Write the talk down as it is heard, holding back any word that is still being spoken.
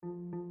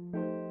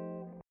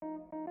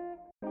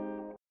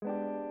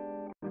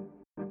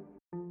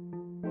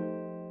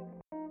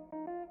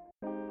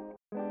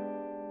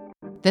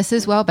This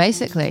is Well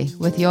Basically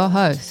with your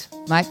hosts,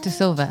 Mike De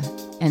Silva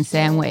and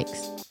Sam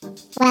Weeks.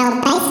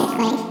 Well,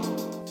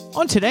 basically.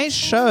 On today's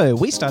show,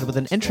 we started with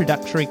an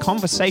introductory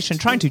conversation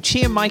trying to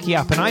cheer Mikey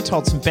up, and I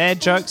told some bad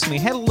jokes and we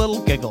had a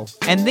little giggle.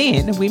 And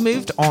then we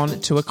moved on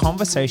to a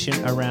conversation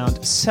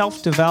around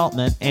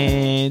self-development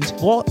and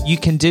what you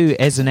can do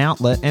as an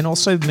outlet, and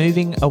also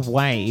moving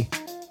away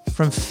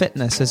from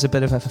fitness as a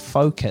bit of a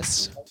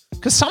focus.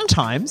 Because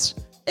sometimes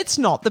it's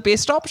not the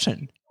best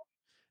option.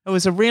 It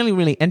was a really,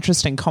 really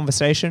interesting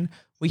conversation.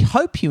 We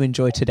hope you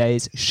enjoy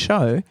today's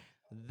show.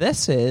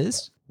 This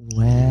is Basically.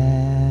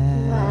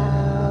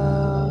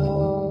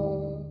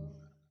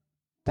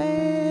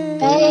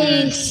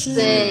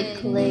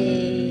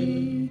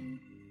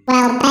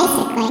 Well,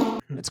 basically.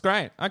 It's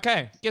great.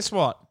 Okay, guess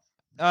what?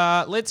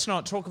 Let's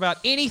not talk about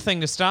anything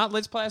to start.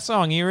 Let's play a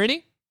song. Are you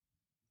ready?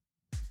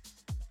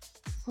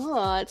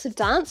 Oh, it's a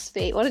dance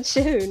beat. What a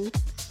tune.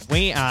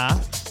 We are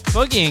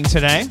boogieing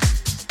today.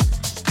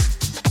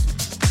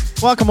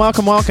 Welcome,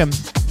 welcome, welcome.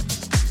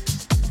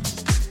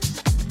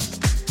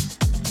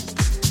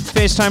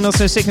 First time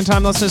listeners, second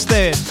time listeners,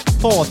 third,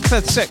 fourth,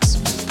 fifth,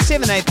 sixth,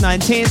 seventh, eighth,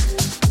 ninth, 10th.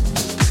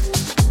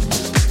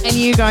 And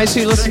you guys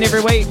who listen every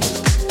week.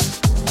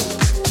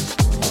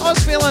 I was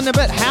feeling a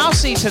bit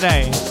housey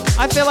today.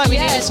 I feel like we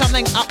needed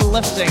something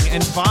uplifting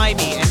and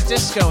vibey and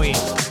disco-y.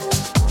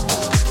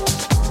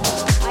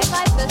 I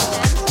like this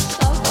dance. It's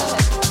so good.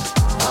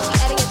 I'll be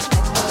adding it to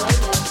my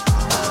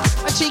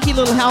playlist. A cheeky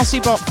little housey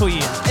bop for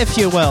you, if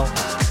you will.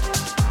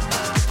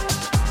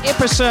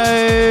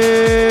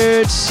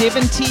 Episode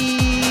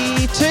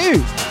 72.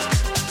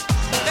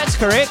 That's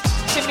correct.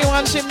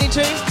 71,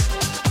 72.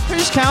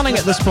 Who's counting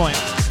at this point?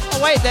 Oh,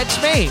 wait, that's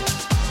me.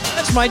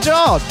 That's my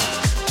job.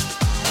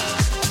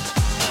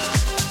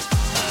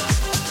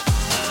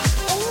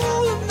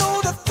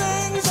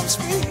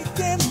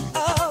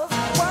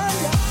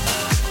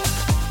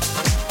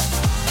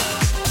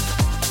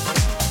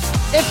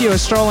 If you are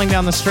strolling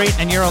down the street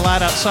and you're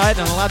allowed outside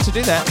and allowed to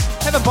do that,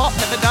 have a bop,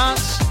 have a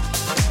dance,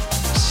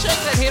 shake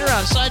that head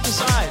around side to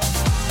side.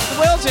 The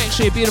world's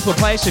actually a beautiful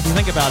place if you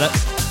think about it.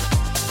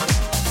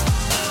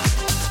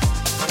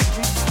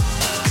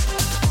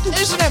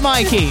 Isn't it,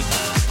 Mikey?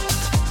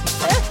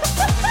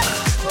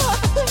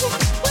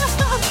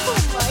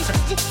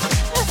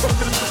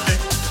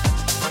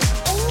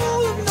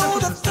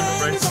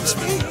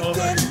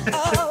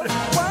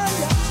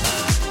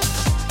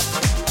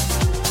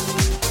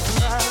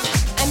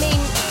 I mean,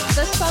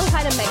 this song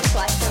kind of makes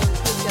life feel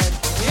good.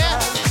 Yeah.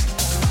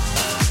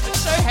 I'm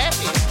so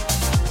happy.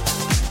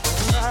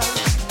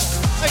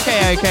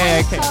 Okay. It's the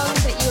kind of song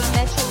that you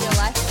imagine your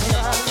life in a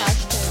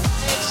montage to.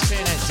 Let's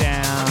turn it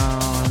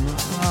down.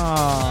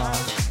 Oh.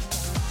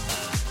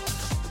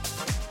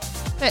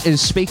 That is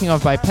Speaking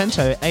of by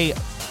Pinto, a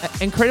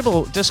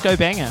incredible disco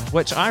banger,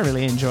 which I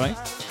really enjoy.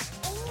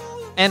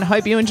 And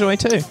hope you enjoy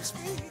too. I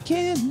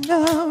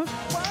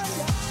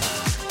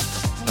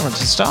don't want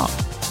to stop.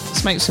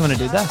 This makes me want to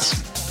do this.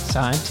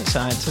 Side to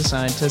side to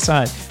side to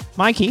side.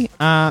 Mikey,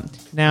 now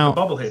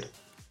bobblehead.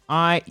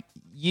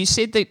 You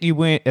said that you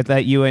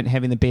weren't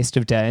having the best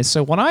of days.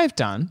 So what I've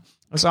done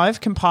is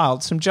I've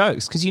compiled some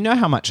jokes because you know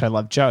how much I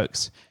love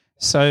jokes.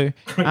 So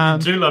You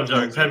do love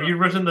jokes. Have you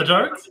written the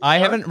jokes? I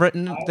haven't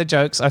written the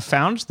jokes. I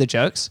found the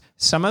jokes.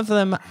 Some of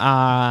them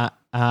are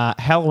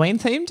Halloween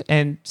themed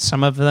and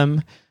some of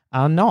them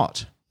are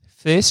not.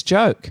 First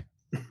joke.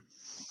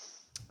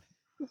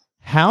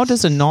 How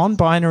does a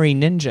non-binary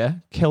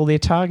ninja kill their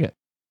target?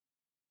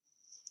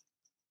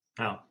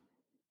 How?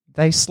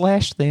 They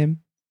slash them.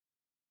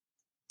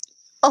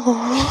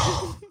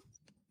 Oh.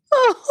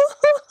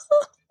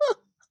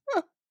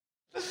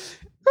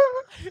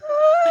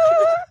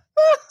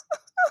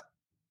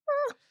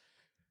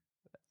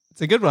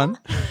 It's a good one.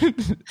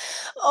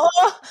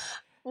 Oh,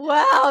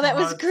 wow, that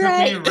was It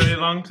great. took me a really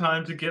long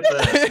time to get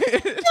there.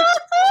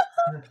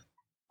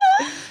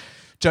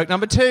 Joke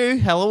number 2,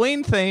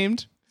 Halloween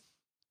themed.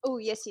 Oh,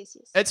 yes.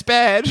 It's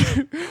bad.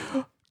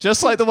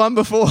 Just like the one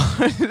before.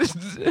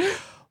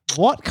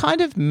 What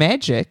kind of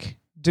magic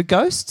do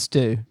ghosts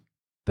do?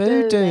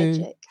 Voodoo.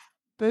 Magic.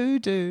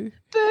 Voodoo.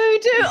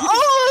 Voodoo.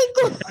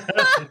 Oh,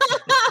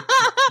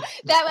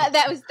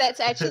 that's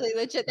actually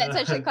legit. That's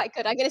actually quite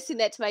good. I'm going to send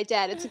that to my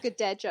dad. It's a good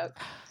dad joke.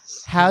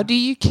 How do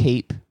you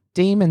keep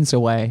demons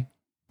away?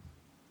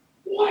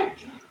 What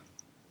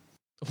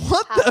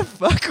the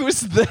fuck was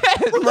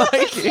that,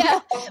 Mikey? Yeah,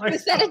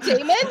 was that a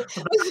demon?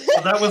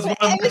 That was one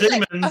of the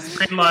demons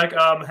being like,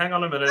 hang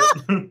on a minute.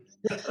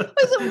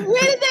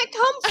 Where did that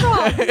come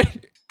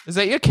from? Is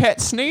that your cat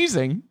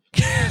sneezing?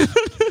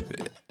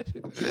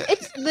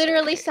 It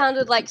literally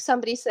sounded like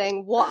somebody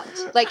saying what?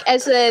 Like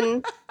as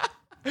in,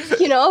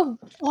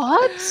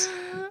 what?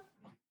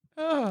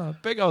 Oh,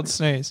 big old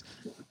sneeze.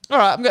 All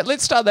right,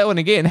 let's start that one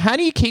again. How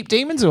do you keep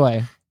demons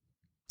away?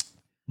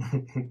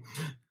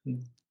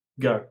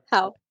 Go.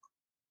 How?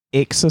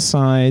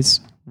 Exercise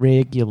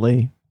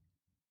regularly.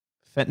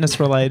 Fitness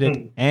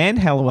related and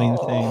Halloween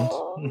themed.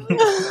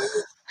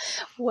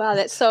 Wow,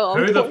 that's so on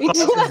Who the point.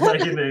 fuck is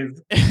making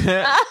these?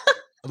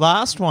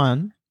 Last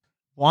one.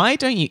 Why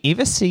don't you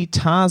ever see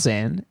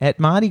Tarzan at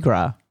Mardi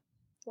Gras?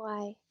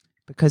 Why?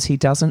 Because he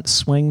doesn't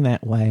swing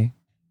that way.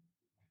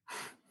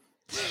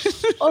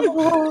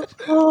 Oh.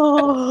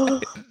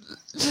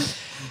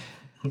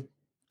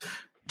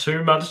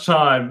 Too much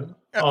time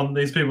on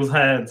these people's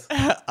hands.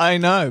 I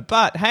know,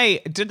 but hey,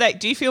 do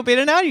you feel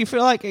better now? You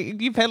feel like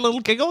you've had a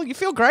little giggle? You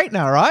feel great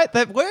now, right?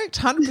 That worked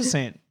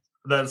 100%.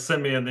 That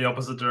sent me in the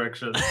opposite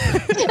direction.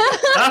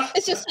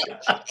 It's just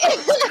like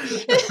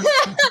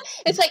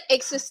it's like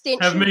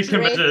existential. Have me dread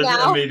committed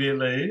now.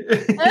 immediately.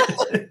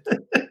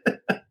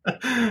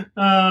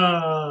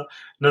 No,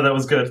 that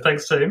was good.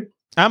 Thanks, team.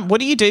 What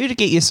do you do to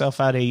get yourself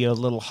out of your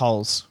little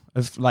holes?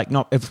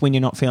 If when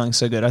you're not feeling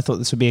so good, I thought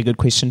this would be a good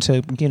question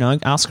to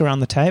ask around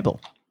the table.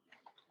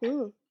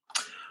 Mm.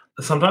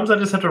 Sometimes I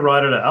just have to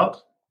write it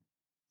out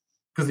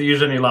because it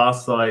usually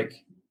lasts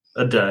like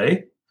a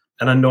day,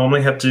 and I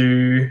normally have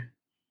to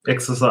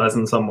exercise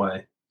in some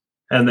way,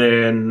 and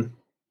then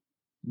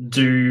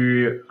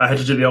I had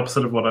to do the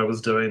opposite of what I was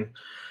doing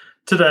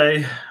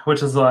today,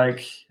 which is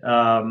like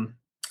a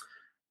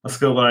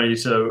skill that I need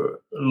to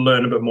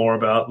learn a bit more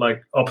about,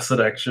 like opposite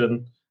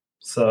action.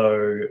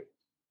 So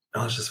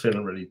I was just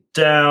feeling really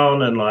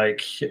down, and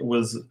like it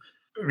was,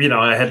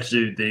 I had to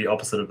do the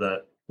opposite of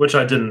that, which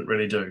I didn't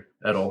really do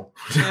at all,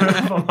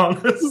 if I'm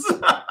honest.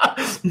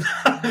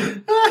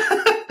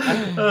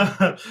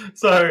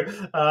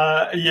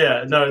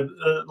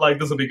 Like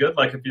this will be good.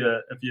 Like if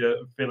you're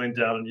feeling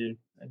down and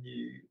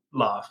you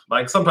laugh,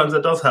 like sometimes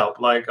it does help.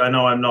 Like I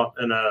know I'm not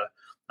in a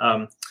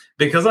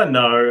because I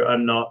know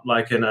I'm not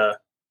like in a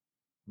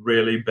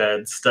really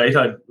bad state.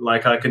 I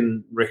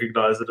can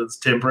recognize that it's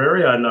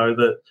temporary. I know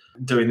that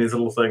doing these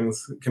little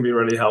things can be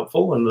really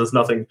helpful, and there's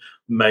nothing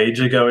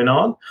major going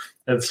on.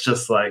 It's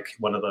just like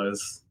one of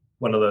those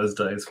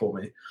days for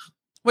me.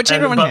 Which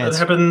everyone has.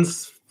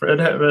 It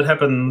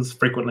happens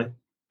frequently.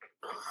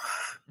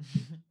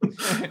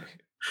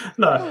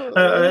 No,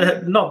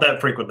 not that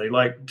frequently.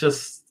 Like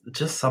just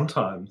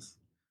sometimes.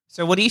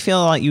 So what do you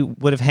feel like you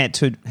would have had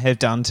to have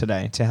done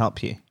today to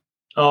help you?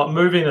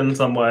 Moving in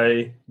some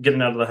way,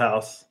 getting out of the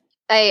house.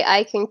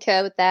 I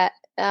concur with that.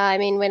 I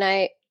mean, when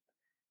in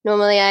a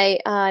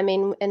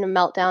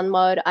meltdown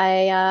mode,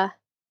 I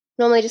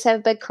normally just have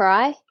a big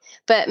cry.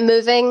 But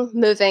moving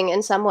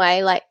in some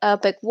way, like a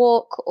big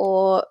walk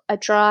or a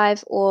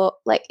drive, or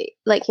like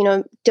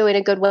doing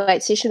a good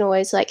weight session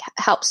always like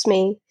helps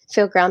me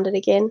feel grounded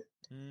again.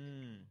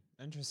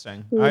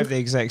 Interesting. I have the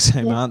exact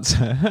same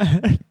answer.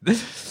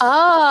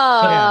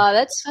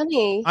 That's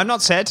funny. I'm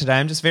not sad today.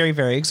 I'm just very,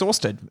 very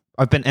exhausted.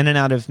 I've been in and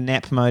out of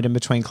nap mode in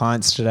between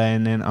clients today,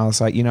 and then I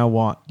was like, you know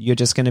what? You're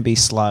just going to be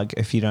slug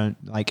if you don't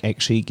like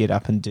actually get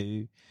up and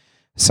do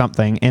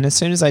something. And as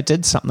soon as I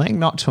did something,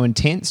 not too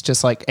intense,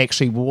 just like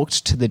actually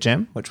walked to the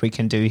gym, which we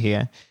can do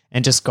here,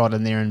 and just got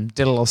in there and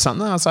did a little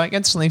something, I was like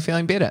instantly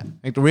feeling better.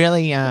 It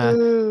really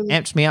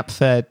amped me up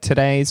for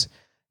today's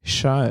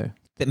show.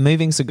 That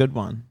moving's a good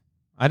one.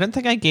 I don't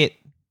think I get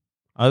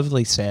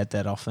overly sad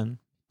that often.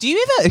 Do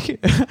you ever?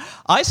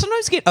 I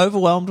sometimes get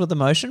overwhelmed with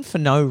emotion for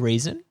no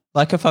reason.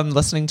 Like if I'm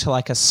listening to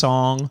like a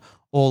song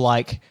or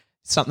like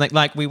something.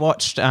 Like we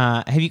watched.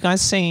 Have you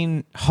guys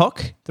seen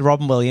Hook, the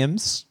Robin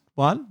Williams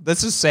one?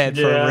 This is sad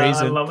for a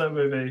reason. I love that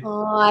movie.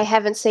 Oh, I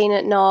haven't seen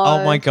it. No.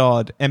 Oh my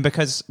god! And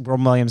because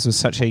Robin Williams was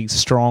such a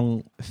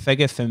strong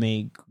figure for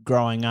me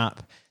growing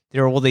up,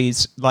 there are all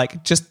these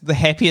like just the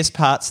happiest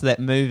parts of that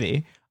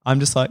movie. I'm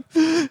just like,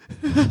 no.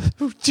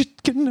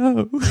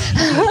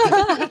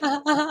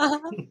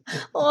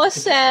 Oh,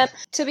 Sam.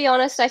 To be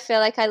honest, I feel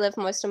like I live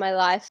most of my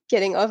life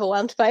getting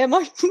overwhelmed by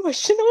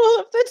emotion all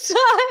of the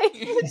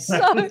time.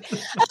 So,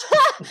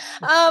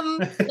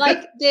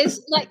 like,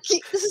 there's like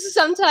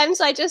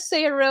sometimes I just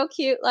see a real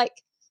cute, like,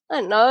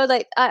 I don't know,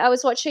 like I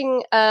was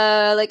watching,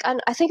 I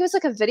think it was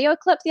like a video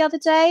clip the other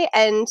day,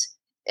 and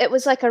it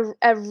was like a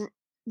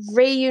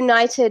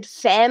reunited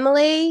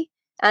family.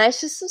 And I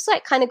just was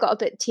like, kind of got a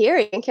bit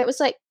teary, and Kate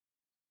was like,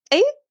 "Are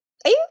you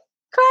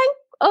crying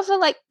over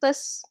like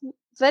this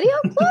video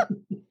clip?"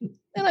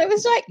 And I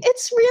was like,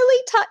 "It's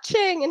really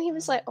touching." And he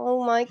was like,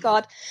 "Oh my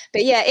god!"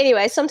 But yeah,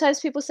 anyway, sometimes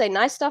people say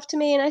nice stuff to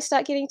me, and I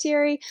start getting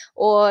teary.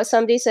 Or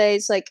somebody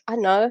says like, I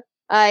don't know,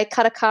 I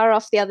cut a car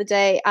off the other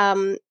day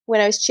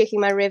when I was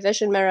checking my rear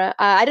vision mirror.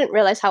 I didn't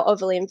realize how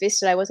overly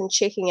invested I was in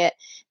checking it,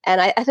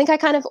 and I think I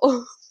kind of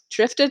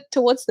drifted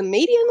towards the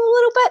median a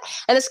little bit,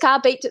 and this car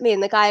beeped at me,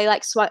 and the guy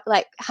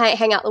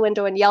hang out the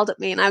window and yelled at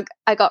me, and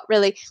I got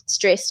really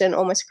stressed and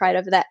almost cried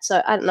over that.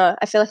 So I don't know,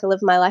 I feel like I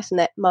live my life in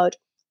that mode.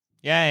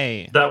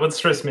 Yay. That would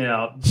stress me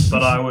out,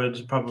 but I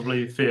would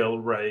probably feel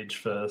rage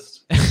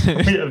first.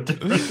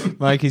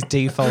 Mikey's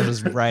default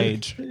is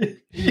rage.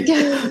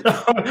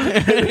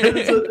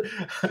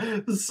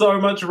 So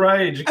much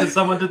rage because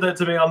someone did that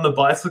to me on the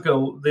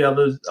bicycle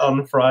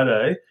on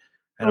Friday,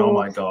 and oh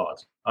my god,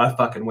 I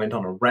fucking went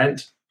on a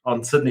rant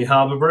on Sydney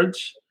Harbour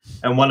Bridge,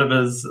 and one of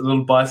his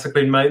little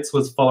bicycling mates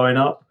was following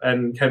up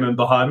and came in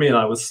behind me, and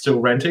I was still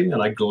ranting,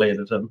 and I glared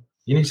at him.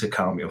 You need to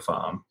calm your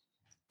farm,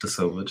 De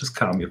Silva. Just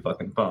calm your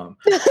fucking farm.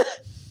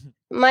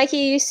 Mikey,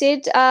 you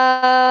said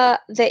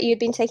that you'd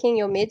been taking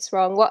your meds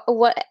wrong.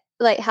 What,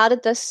 like, how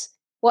did this,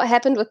 what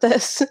happened with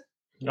this?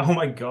 Oh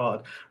my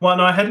God. Well,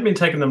 no, I hadn't been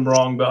taking them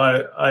wrong,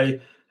 but I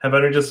have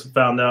only just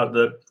found out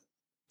that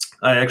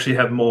I actually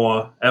have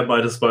more at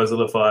my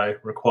disposal if I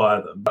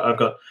require them. I've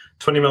got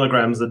 20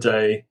 milligrams a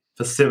day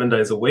for 7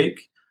 days a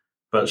week,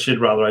 but she'd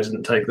rather I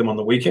didn't take them on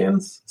the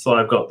weekends. So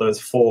I've got those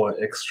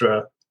 4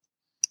 extra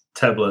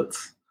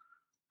tablets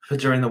for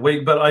during the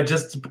week. But I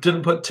just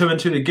didn't put 2 and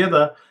 2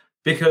 together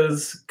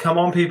because, come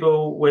on,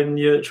 people, when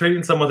you're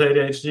treating someone with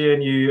ADHD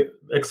and you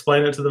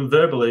explain it to them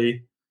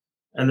verbally,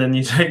 and then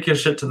you take your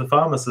shit to the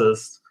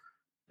pharmacist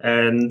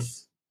and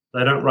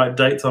they don't write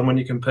dates on when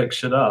you can pick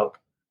shit up,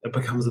 it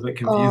becomes a bit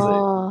confusing.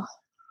 Oh.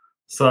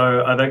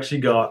 So I've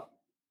actually got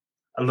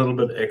a little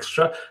bit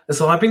extra. And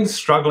so I've been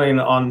struggling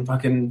on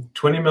fucking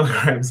 20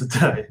 milligrams a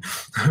day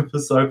for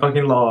so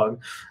fucking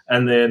long.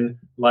 And then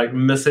like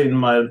missing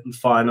my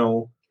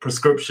final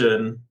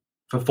prescription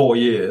for 4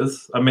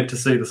 years. I meant to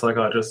see the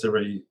psychiatrist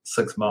every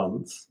 6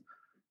 months.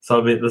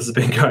 So this has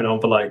been going on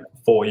for like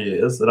 4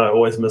 years and I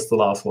always miss the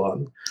last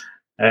one.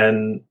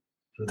 And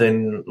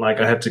then like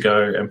I had to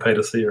go and pay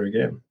to see her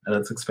again. And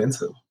it's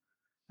expensive.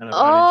 And I've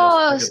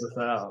only just figured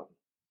this out.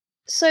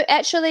 So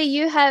actually,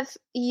 you have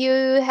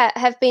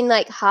been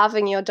like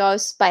halving your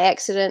dose by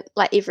accident,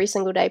 like every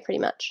single day, pretty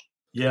much.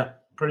 Yeah,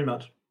 pretty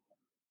much.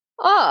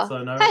 Oh,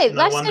 So hey,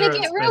 life's gonna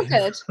get real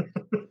good. So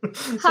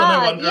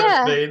Hard, no wonder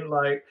it's been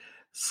like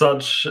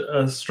such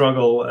a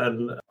struggle.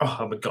 And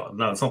oh my God,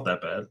 no, it's not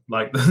that bad.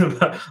 Like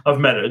I've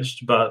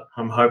managed, but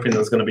I'm hoping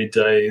there's going to be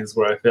days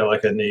where I feel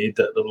like I need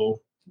that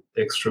little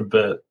extra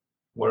bit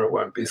where it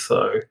won't be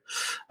so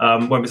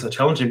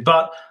challenging.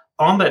 But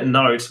on that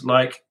note,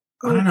 like,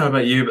 I don't know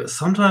about you, but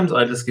sometimes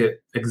I just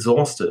get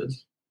exhausted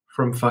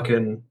from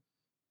fucking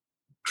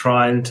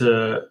trying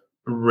to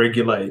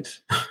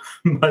regulate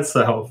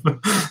myself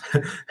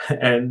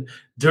and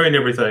doing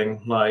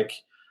everything, like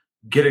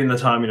getting the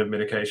timing of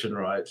medication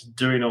right,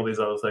 doing all these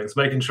other things,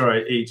 making sure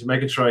I eat,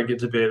 making sure I get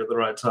to bed at the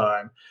right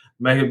time,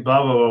 making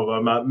blah, blah,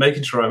 blah, blah,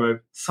 making sure I move.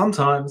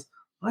 Sometimes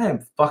I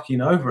am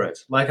fucking over it.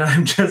 Like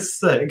I'm just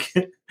sick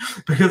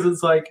because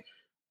it's like,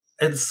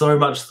 it's so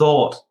much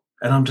thought.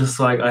 And I'm just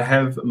like, I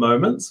have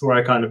moments where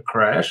I kind of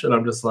crash and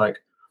I'm just like,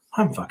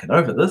 I'm fucking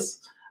over this.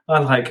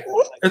 I'm like,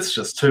 it's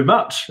just too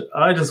much.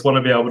 I just want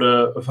to be able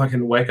to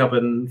fucking wake up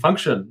and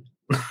function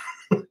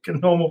like a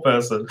normal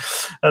person.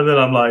 And then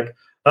I'm like,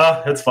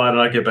 it's fine. And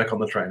I get back on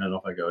the train and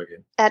off I go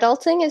again.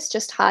 Adulting is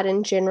just hard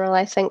in general,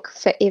 I think,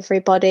 for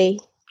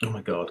everybody. Oh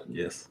my God,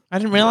 yes. I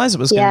didn't realize it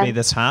was going to be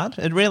this hard.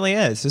 It really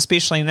is,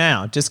 especially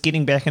now. Just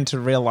getting back into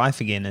real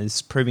life again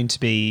is proving to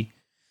be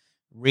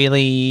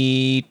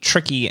really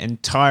tricky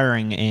and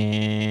tiring,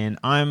 and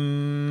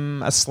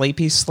I'm a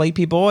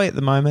sleepy boy at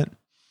the moment.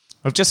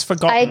 I've just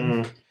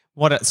forgotten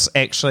what it's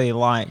actually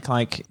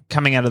like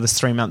coming out of this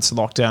 3 months of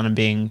lockdown and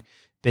being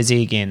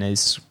busy again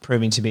is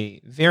proving to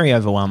be very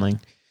overwhelming.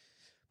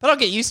 But I'll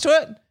get used to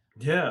it.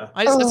 Yeah.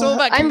 It's all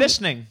about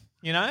conditioning,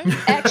 you know?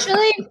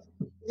 Actually,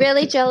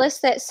 really jealous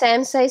that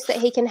Sam says that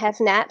he can have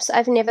naps.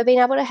 I've never been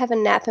able to have a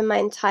nap in my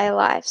entire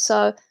life,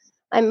 so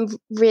I'm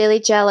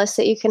really jealous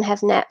that you can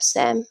have naps,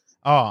 Sam.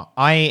 Oh,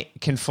 I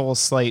can fall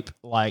asleep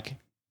like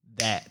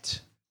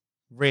that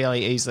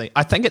really easily.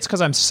 I think it's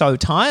because I'm so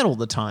tired all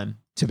the time,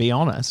 to be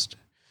honest.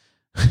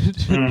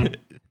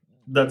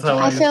 That's how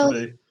I used to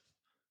be.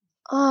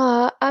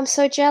 Oh, I'm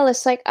so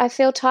jealous. Like, I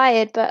feel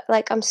tired, but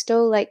like I'm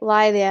still like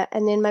lie there,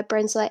 and then my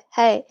brain's like,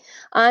 "Hey,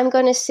 I'm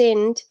gonna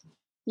send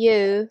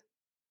you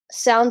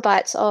sound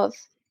bites of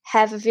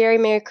have a very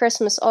Merry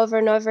Christmas over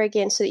and over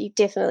again so that you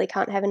definitely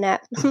can't have a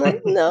nap." I'm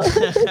like, no.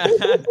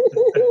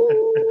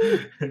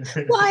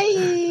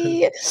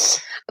 Why?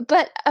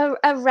 But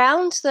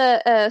around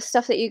the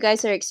stuff that you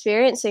guys are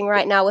experiencing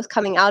right now with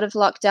coming out of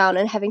lockdown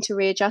and having to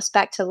readjust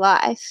back to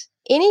life,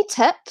 any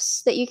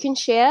tips that you can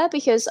share?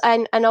 Because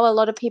I know a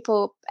lot of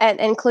people, and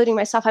including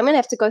myself, I'm going to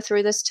have to go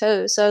through this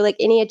too. So like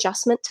any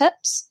adjustment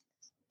tips?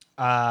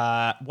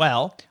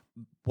 Well,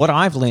 what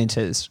I've learned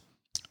is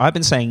I've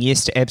been saying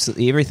yes to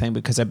absolutely everything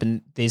because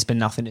there's been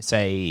nothing to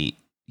say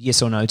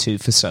yes or no to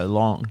for so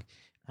long.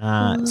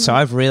 So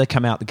I've really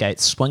come out the gate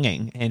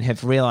swinging and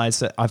have realized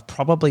that I've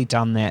probably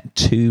done that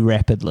too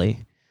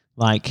rapidly,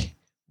 like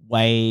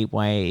way,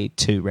 way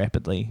too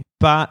rapidly.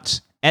 But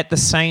at the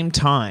same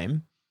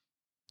time,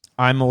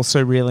 I'm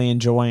also really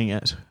enjoying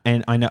it.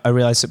 And I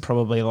realize that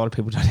probably a lot of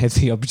people don't have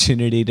the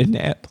opportunity to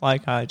nap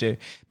like I do.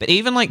 But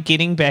even like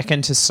getting back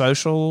into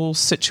social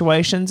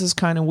situations is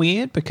kind of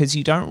weird because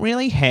you don't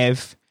really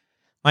have,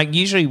 like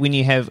usually when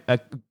you have a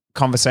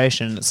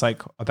conversation, it's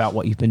like about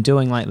what you've been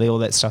doing lately, all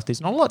that stuff.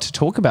 There's not a lot to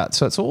talk about.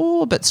 So it's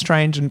all a bit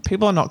strange and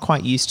people are not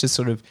quite used to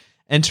sort of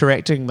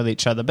interacting with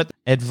each other. But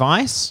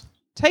advice,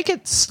 take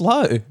it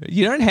slow.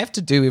 You don't have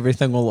to do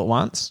everything all at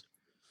once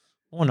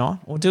or not,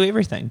 or do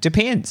everything.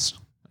 Depends.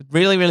 It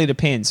really, really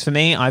depends. For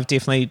me, I've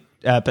definitely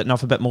bitten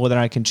off a bit more than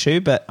I can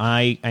chew, but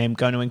I am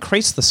going to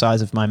increase the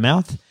size of my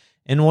mouth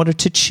in order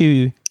to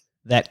chew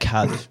that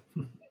cud.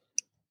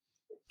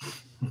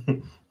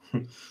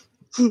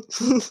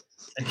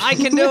 I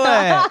can do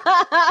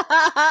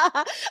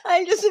it.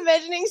 I'm just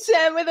imagining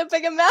Sam with a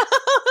bigger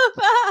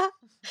mouth.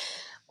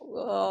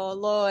 Oh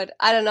Lord,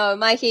 I don't know,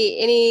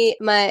 Mikey.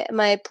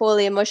 My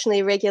poorly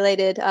emotionally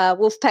regulated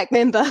Wolfpack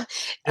member.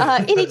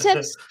 Any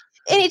tips?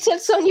 Any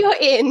tips on your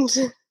end?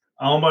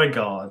 Oh my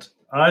god,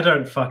 I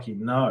don't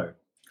fucking know.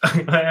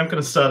 I am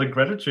going to start a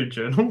gratitude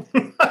journal.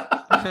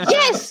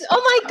 Yes.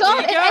 Oh my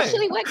god, There you it go.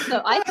 actually works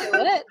though. I do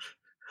it.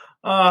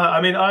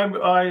 I mean,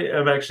 I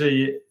am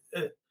actually,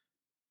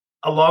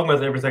 along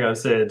with everything I've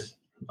said,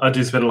 I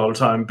do spend a lot of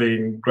time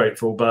being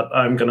grateful, but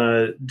I'm going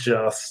to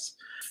just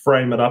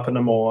frame it up in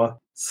a more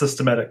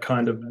systematic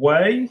kind of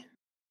way.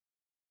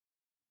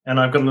 And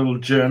I've got a little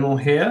journal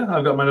here.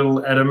 I've got my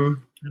little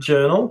Adam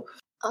journal,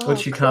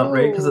 which you can't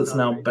read because it's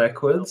now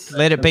backwards.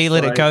 Let it be, It's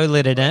let it like- go,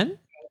 let it in.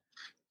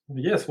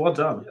 Yes, well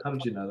done. How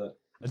did you know that?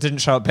 It didn't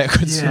show up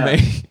backwards Yeah.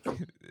 for me.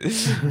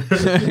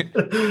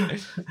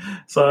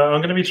 So I'm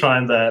going to be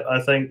trying that.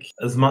 I think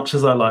as much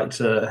as I like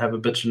to have a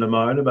bitch and a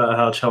moan about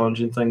how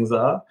challenging things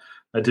are,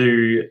 I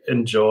do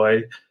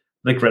enjoy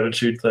the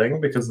gratitude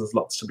thing because there's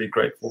lots to be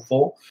grateful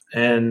for.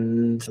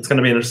 And it's going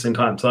to be an interesting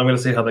time. So I'm going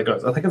to see how that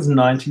goes. I think it's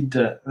 90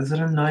 day. Is it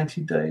a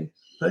 90-day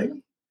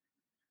thing?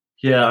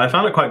 Yeah, I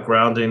found it quite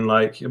grounding,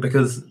 like,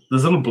 because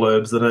there's little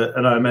blurbs in it,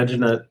 and I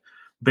imagine it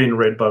being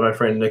read by my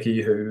friend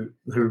Nikki who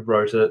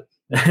wrote it.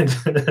 And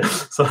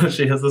so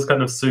she has this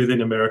kind of soothing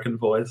American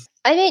voice.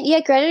 I mean,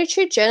 yeah,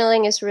 gratitude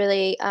journaling is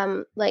really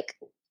like,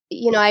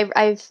 you know,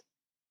 I've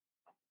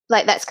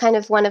like that's kind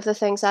of one of the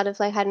things out of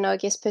like, I don't know, I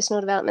guess personal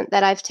development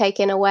that I've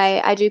taken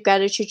away. I do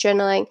gratitude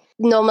journaling.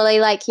 Normally,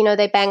 like, you know,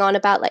 they bang on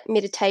about like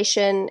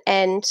meditation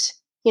and,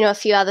 you know, a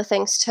few other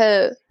things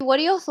too. What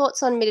are your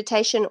thoughts on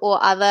meditation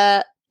or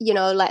other, you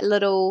know, like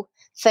little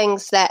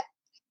things that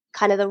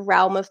kind of the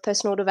realm of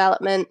personal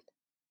development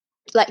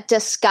like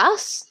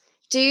discuss?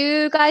 Do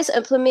you guys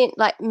implement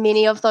like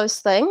many of those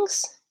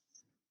things?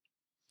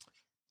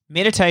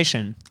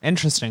 Meditation,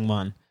 interesting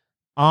one.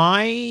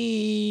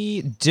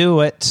 I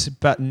do it,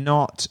 but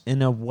not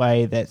in a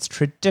way that's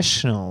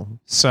traditional.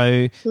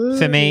 So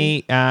for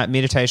me,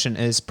 meditation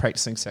is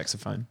practicing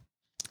saxophone.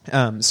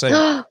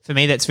 So for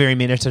me, that's very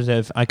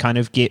meditative. I kind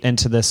of get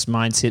into this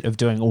mindset of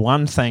doing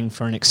one thing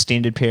for an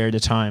extended period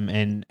of time,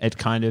 and it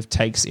kind of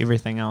takes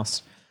everything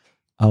else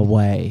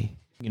away.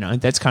 You know,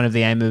 that's kind of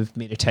the aim of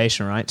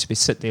meditation, right? To be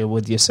sit there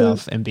with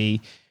yourself and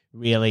be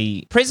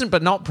really present,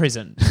 but not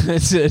present.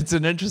 It's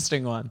an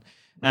interesting one.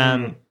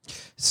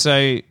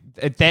 So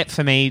that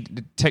for me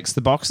ticks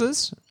the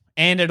boxes,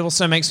 and it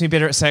also makes me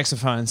better at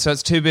saxophone. So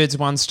it's two birds,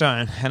 one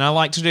stone, and I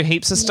like to do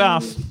heaps of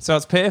stuff. So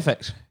it's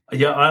perfect.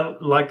 Yeah, I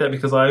like that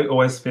because I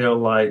always feel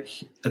like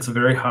it's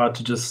very hard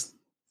to just,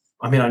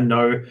 I mean, I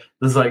know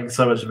there's like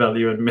so much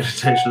value in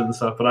meditation and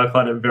stuff, but I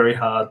find it very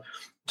hard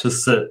to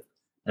sit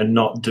and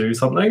not do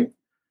something.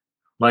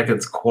 Like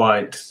it's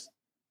quite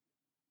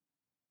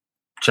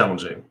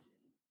challenging.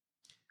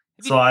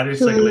 So I need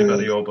to take a leaf out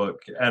of your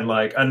book, and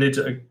like I need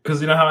to,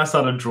 because you know how I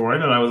started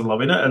drawing and I was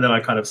loving it, and then I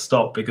kind of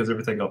stopped because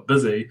everything got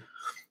busy.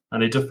 I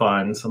need to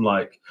find some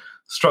like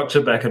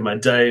structure back in my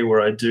day where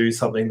I do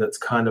something that's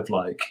kind of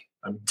like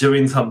I'm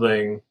doing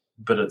something,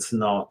 but it's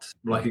not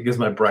like it gives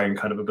my brain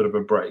kind of a bit of a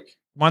break.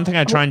 One thing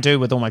I try and do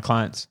with all my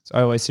clients, so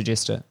I always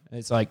suggest it.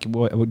 It's like,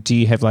 do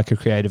you have like a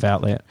creative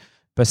outlet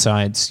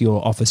besides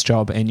your office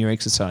job and your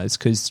exercise?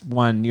 Because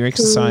one, your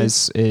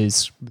exercise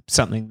is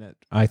something that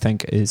I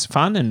think is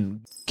fun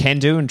and can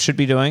do and should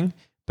be doing,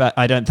 but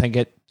I don't think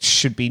it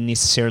should be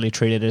necessarily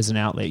treated as an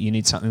outlet. You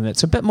need something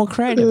that's a bit more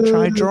creative.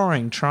 Try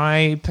drawing,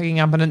 try picking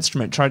up an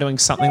instrument, try doing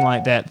something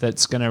like that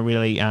that's going to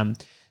really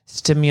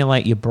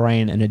stimulate your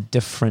brain in a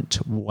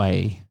different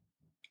way.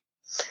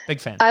 Big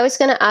fan. I was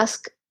going to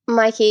ask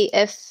Mikey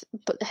if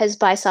his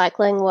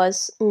bicycling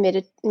was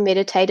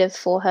meditative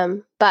for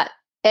him, but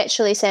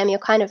actually, Sam, you're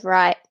kind of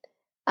right.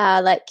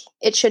 Like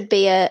it should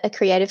be a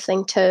creative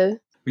thing too.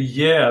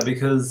 Yeah,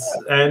 because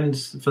and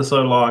for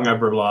so long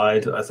I've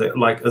relied, I think,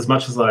 like as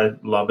much as I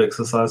love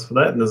exercise for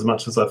that, and as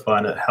much as I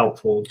find it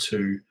helpful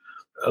to,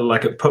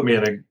 like it put me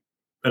in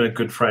a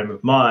good frame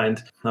of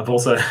mind, I've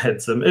also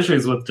had some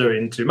issues with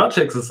doing too much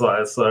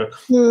exercise. So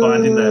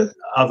finding that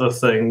other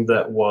thing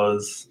that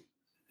was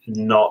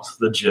not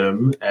the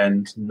gym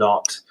and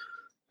not,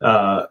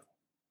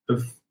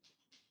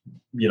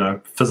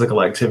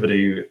 physical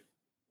activity,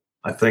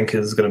 I think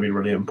is going to be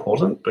really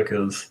important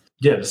because,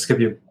 yeah, just give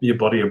your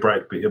body a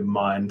break, but your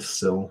mind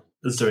still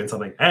is doing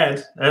something.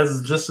 And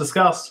as just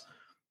discussed,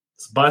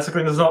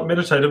 bicycling is not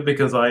meditative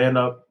because I end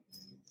up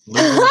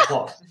losing the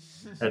plot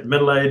at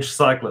middle-aged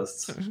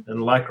cyclists in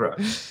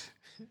Lycra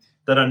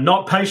that are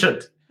not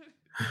patient.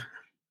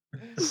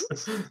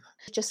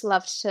 Just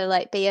loved to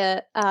like be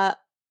a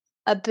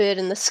bird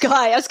in the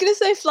sky. I was going to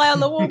say fly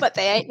on the wall, but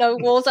there ain't no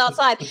walls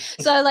outside.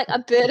 So like a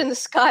bird in the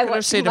sky.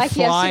 I've seen a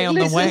fly on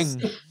the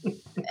wing.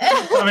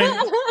 I mean,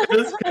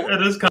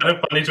 it is kind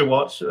of funny to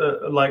watch.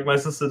 Like my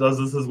sister does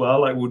this as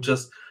well. Like we'll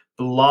just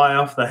fly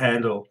off the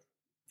handle,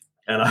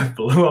 and I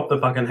blew up the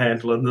fucking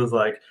handle, and there's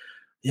like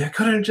you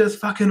couldn't just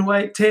fucking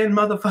wait 10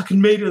 motherfucking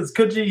meters,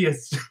 could you?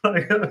 It's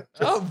like,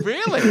 Oh,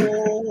 really?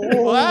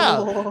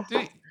 Wow.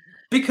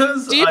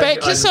 because Do you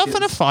back I yourself just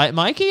in a fight,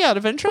 Mikey, out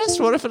of interest?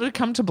 What if it had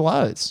come to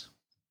blows?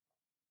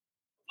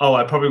 Oh,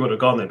 I probably would have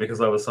gone there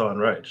because I was so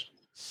enraged.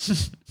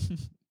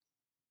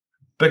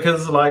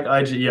 Because, like,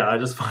 I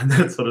just find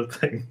that sort of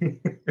thing.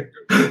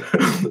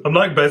 I'm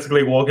like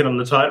basically walking on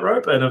a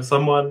tightrope, and if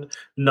someone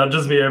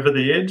nudges me over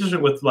the edge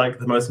with like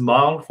the most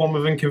mild form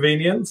of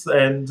inconvenience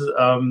and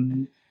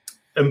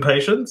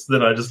impatience,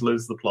 then I just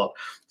lose the plot.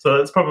 So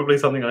that's probably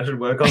something I should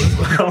work on as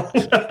well.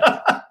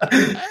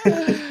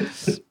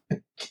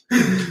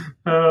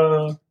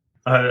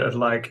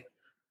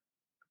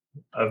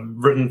 I've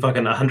ridden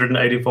fucking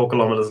 184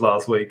 kilometers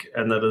last week,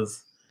 and that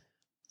is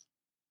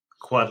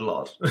quite a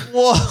lot.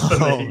 Whoa. For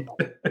me.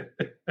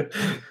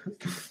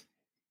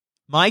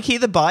 Mikey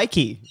the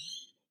bikey.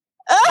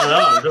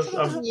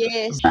 I'm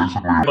Yes.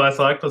 a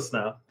bicyclist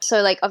now.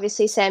 So, like,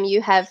 obviously, Sam,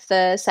 you have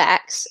the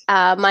sax.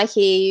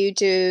 Mikey, you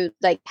do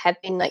have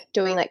been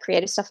doing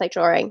creative stuff like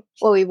drawing,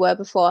 or we were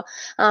before.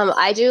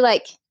 I do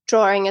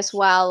drawing as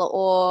well,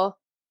 or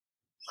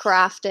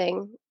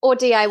crafting, or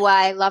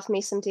DIY. Love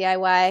me some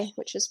DIY,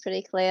 which is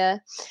pretty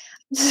clear.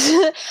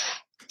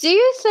 Do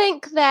you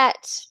think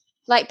that,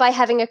 by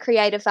having a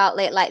creative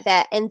outlet like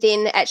that, and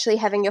then actually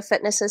having your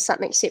fitness as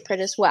something separate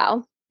as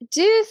well,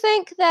 do you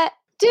think that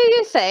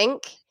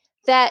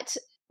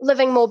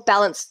living more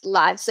balanced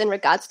lives in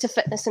regards to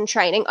fitness and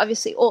training,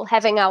 obviously all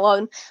having our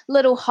own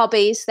little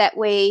hobbies that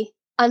we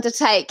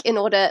undertake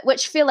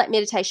which feel like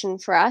meditation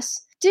for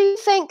us, do you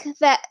think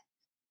that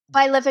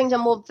by living a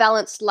more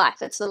balanced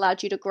life, it's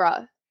allowed you to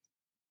grow?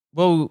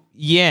 Well,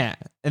 yeah,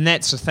 and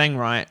that's the thing,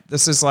 right?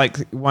 This is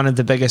one of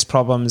the biggest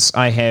problems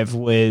I have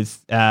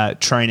with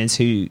trainers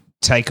who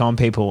take on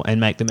people and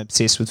make them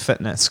obsessed with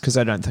fitness, because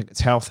I don't think it's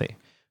healthy,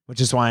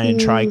 which is why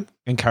I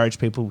encourage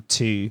people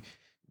to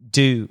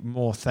do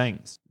more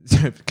things.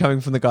 Coming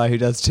from the guy who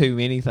does too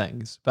many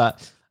things.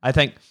 But I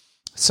think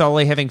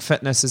solely having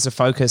fitness as a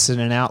focus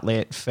and an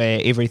outlet for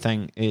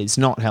everything is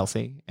not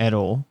healthy at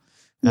all.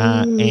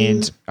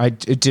 And I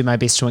do my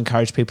best to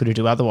encourage people to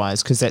do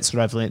otherwise, because that's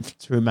what I've learned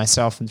through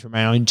myself and through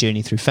my own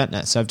journey through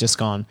fitness. I've just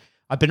gone,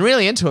 I've been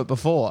really into it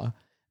before,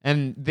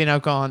 and then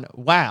I've gone,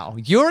 wow,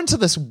 you're into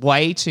this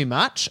way too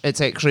much.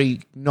 It's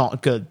actually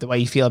not good. The way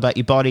you feel about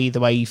your body, the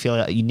way you feel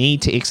that you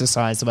need to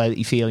exercise, the way that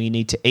you feel you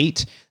need to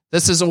eat.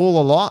 This is all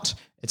a lot.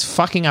 It's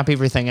fucking up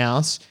everything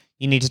else.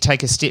 You need to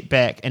take a step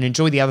back and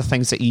enjoy the other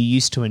things that you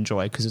used to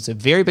enjoy, because it's a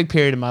very big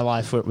period in my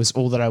life where it was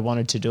all that I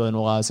wanted to do and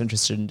all I was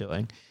interested in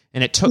doing.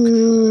 And it took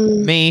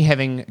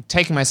me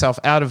taking myself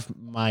out of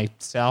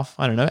myself,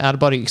 I don't know, out of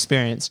body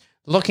experience,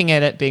 looking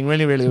at it, being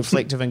really, really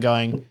reflective and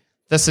going,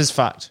 this is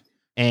fucked.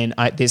 And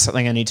there's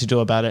something I need to do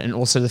about it. And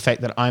also the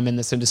fact that I'm in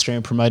this industry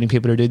and promoting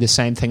people to do the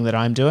same thing that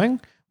I'm doing,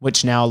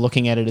 which now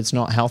looking at it is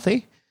not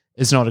healthy,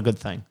 is not a good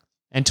thing.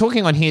 And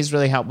talking on here has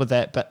really helped with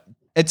that. But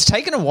it's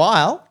taken a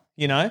while,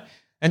 and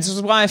this is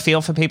why I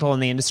feel for people in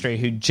the industry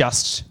who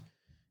just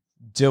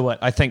do it.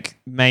 I think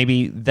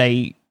maybe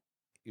they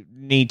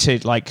need to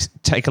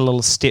take a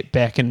little step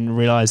back and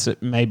realize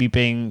that maybe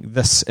being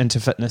this into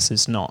fitness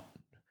is not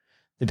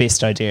the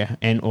best idea,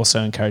 and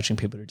also encouraging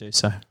people to do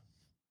so.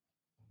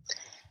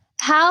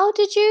 How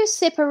did you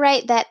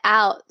separate that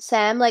out,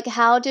 Sam?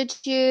 How did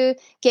you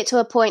get to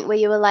a point where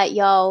you were like,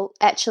 yo,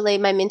 actually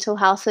my mental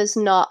health is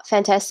not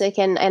fantastic,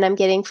 and I'm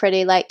getting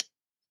pretty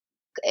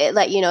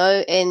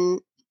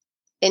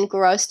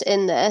engrossed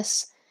in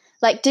this?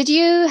 Did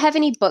you have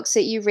any books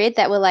that you read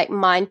that were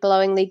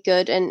mind-blowingly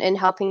good in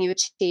helping you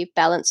achieve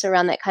balance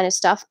around that kind of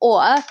stuff?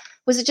 Or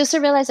was it just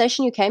a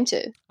realization you came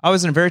to? I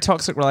was in a very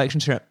toxic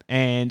relationship,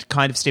 and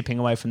kind of stepping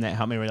away from that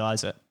helped me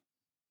realize it.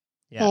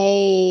 Yeah.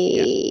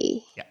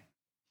 Hey. Yeah.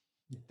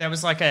 That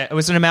was it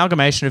was an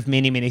amalgamation of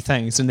many, many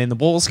things. And then the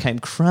walls came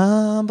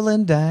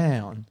crumbling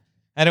down.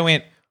 And I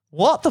went,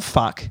 what the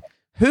fuck?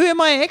 Who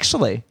am I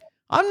actually?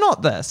 I'm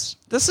not this.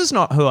 This is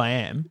not who I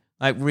am.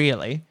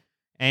 Really.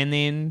 And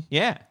then,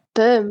 yeah.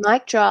 Boom,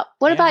 mic drop.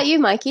 What about you,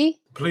 Mikey?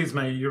 Please,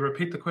 may you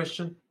repeat the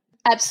question?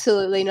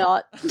 Absolutely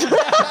not.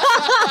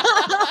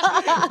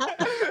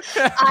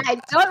 I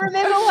don't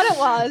remember what it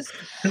was.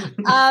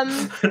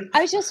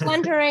 I was just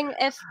wondering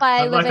if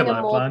by living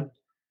a more...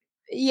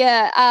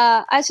 Yeah,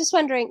 I was just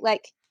wondering,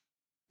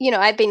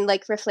 I've been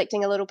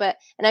reflecting a little bit,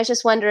 and I was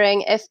just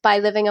wondering if by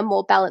living a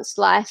more balanced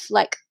life,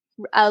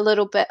 a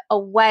little bit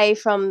away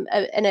from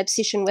an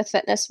obsession with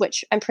fitness,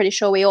 which I'm pretty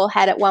sure we all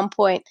had at one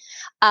point,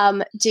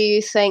 do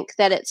you think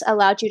that it's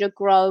allowed you to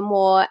grow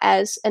more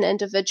as an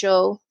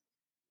individual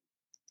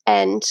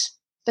and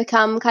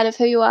become kind of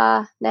who you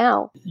are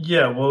now?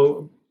 Yeah,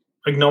 well,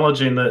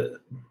 acknowledging that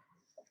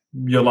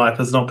your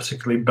life is not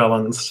particularly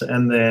balanced,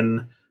 and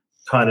then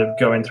kind of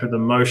going through the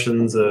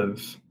motions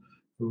of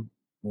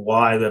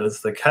why that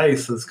is the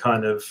case has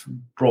kind of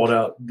brought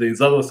out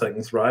these other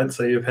things, right?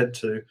 So you've had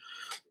to,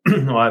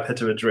 I've had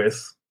to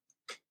address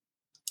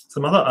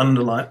some other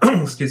underlying,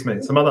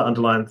 some other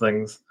underlying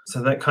things.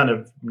 So that kind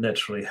of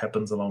naturally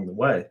happens along the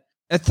way.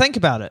 Think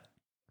about it,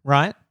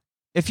 right?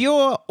 If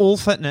you're all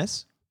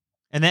fitness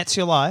and that's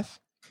your life,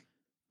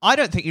 I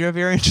don't think you're a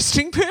very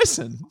interesting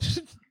person.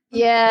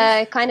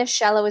 Yeah, kind of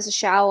shallow as a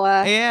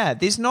shower. Yeah,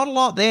 there's not a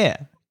lot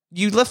there.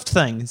 You lift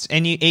things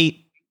and you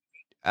eat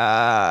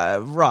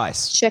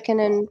rice. Chicken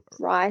and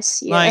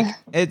rice, yeah.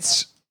 Like,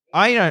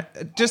 I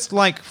don't, just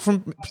like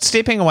from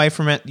stepping away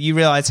from it, you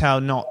realize how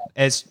not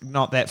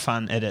that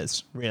fun it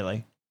is,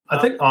 really. I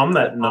think on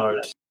that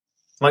note,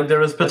 like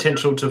there is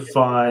potential to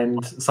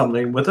find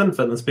something within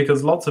fitness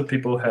because lots of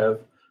people have,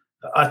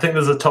 I think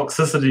there's a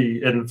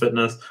toxicity in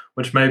fitness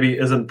which maybe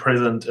isn't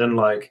present in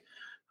like,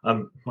 I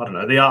don't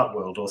know, the art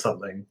world or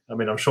something. I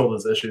mean, I'm sure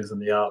there's issues in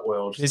the art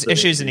world. There's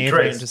issues in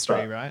every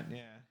industry, right?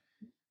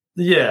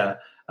 Yeah.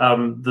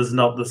 There's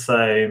not the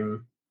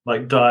same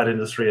like diet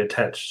industry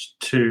attached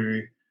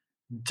to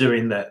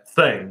doing that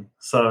thing.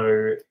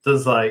 So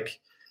there's like,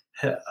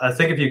 I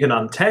think if you can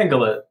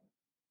untangle it,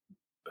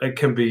 it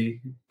can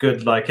be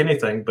good like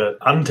anything, but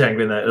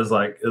untangling that is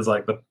like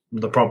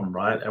the problem,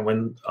 right? And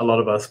when a lot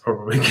of us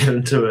probably get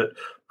into it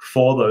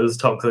for those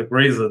toxic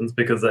reasons,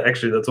 because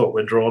that's what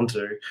we're drawn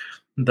to,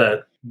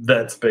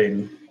 that's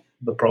been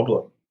the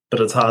problem.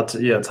 But it's hard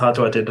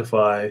to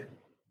identify.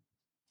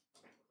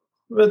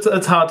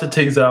 It's hard to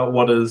tease out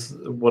what is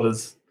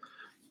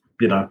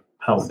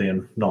healthy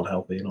and not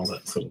healthy and all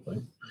that sort of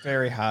thing.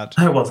 Very hard.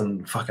 That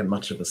wasn't fucking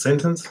much of a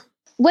sentence.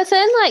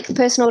 Within like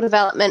personal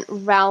development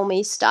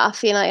realmy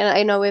stuff, and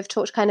I know we've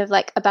talked kind of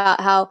like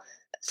about how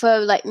for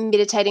like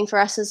meditating for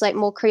us is like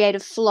more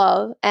creative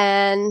flow,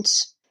 and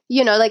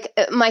like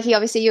Mikey,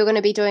 obviously you're going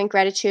to be doing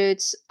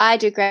gratitudes. I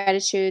do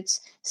gratitudes.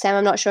 Sam,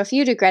 I'm not sure if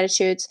you do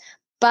gratitudes,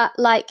 but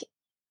like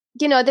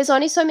there's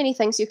only so many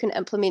things you can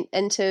implement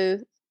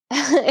into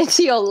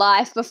your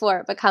life before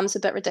it becomes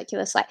a bit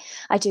ridiculous. Like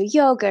I do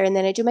yoga, and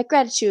then I do my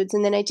gratitudes,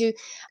 and then I do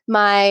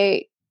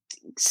my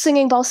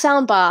singing bowl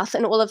sound bath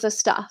and all of this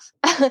stuff.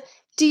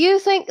 Do you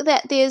think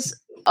that there's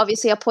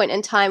obviously a point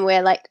in time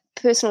where like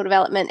personal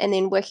development and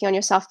then working on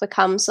yourself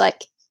becomes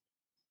like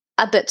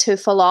a bit too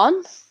full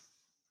on?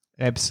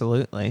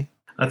 Absolutely.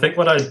 I think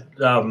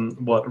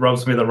what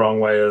rubs me the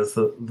wrong way is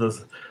that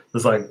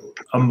there's like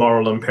a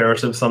moral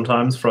imperative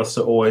sometimes for us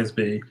to always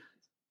be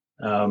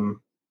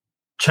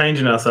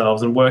changing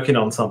ourselves and working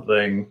on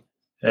something,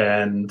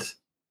 and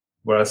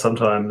where I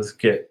sometimes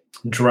get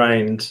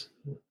drained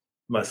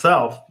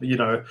myself,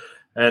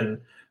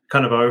 and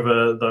kind of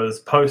over those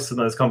posts and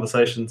those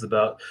conversations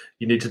about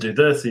you need to do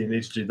this and you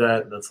need to do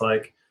that, and it's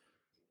like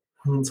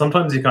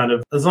sometimes you kind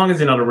of, as long as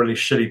you're not a really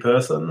shitty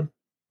person,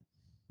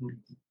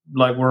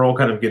 like we're all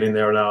kind of getting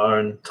there in our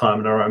own time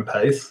and our own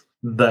pace.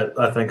 That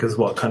I think is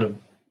what kind of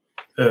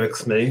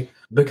irks me,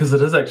 because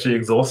it is actually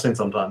exhausting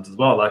sometimes as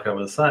well, like I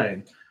was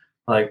saying,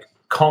 like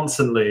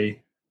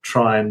constantly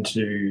trying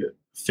to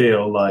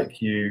feel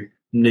like you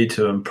need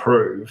to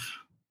improve.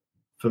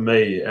 For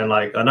me, and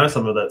like I know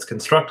some of that's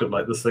constructive,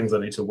 like there's things I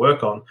need to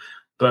work on,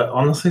 but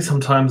honestly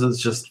sometimes it's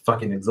just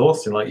fucking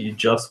exhausting. Like you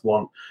just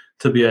want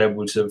to be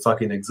able to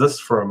fucking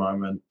exist for a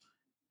moment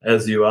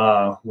as you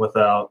are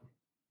without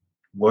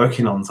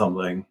working on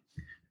something.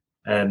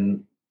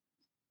 And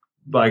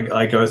like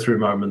I go through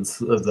moments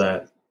of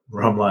that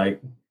where I'm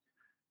like,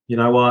 you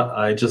know what,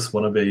 I just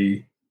want to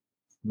be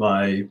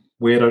my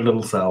weirdo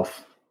little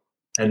self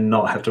and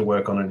not have to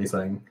work on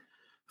anything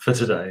for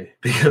today,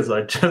 because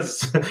I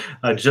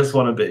just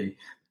want to be.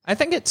 I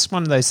think it's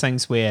one of those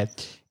things where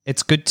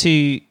it's good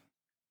to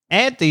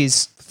add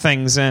these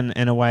things in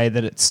a way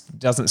that it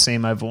doesn't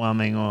seem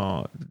overwhelming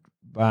or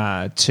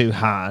too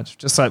hard.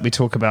 Just like we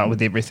talk about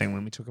with everything,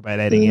 when we talk about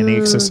adding in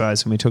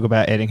exercise, when we talk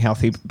about adding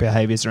healthy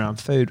behaviors around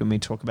food, when we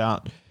talk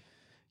about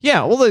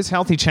all those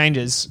healthy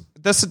changes.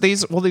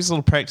 All these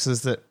little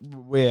practices that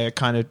we're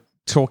kind of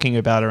talking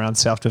about around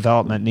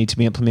self-development need to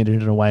be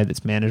implemented in a way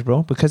that's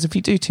manageable, because if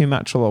you do too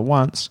much all at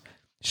once,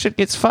 shit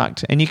gets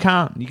fucked and you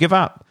give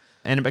up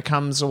and it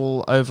becomes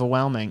all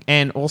overwhelming.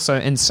 And also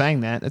in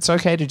saying that, it's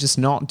okay to just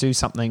not do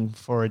something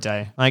for a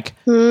day. Like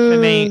for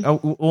me,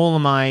 all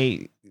of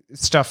my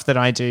stuff that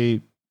I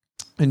do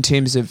in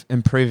terms of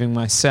improving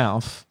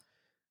myself,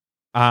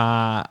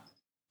 I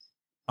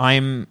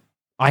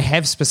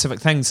have specific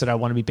things that I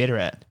want to be better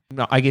at.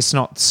 I guess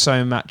not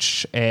so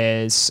much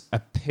as a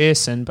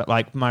person, but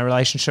like my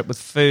relationship with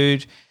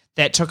food,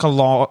 that took a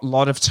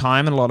lot of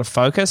time and a lot of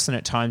focus, and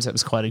at times it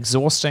was quite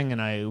exhausting,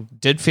 and I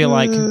did feel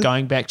like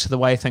going back to the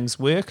way things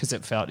were because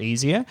it felt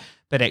easier,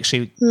 but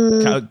actually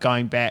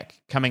going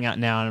back, coming out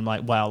now, and I'm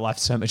like, wow,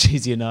 life's so much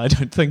easier now. I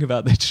don't think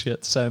about that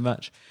shit so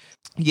much.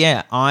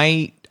 Yeah,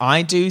 I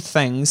do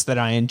things that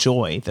I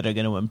enjoy that are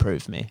going to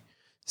improve me.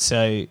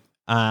 So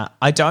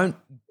I don't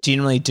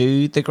generally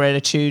do the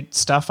gratitude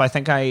stuff. I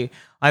think I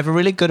have a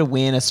really good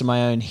awareness in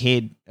my own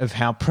head of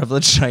how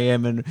privileged I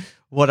am and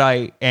what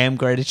I am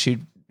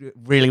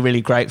really,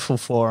 really grateful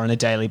for on a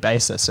daily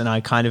basis. And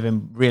I kind of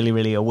am really,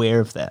 really aware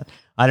of that.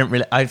 I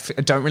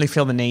don't really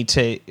feel the need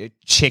to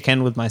check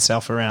in with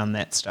myself around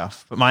that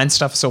stuff. But my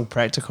stuff's all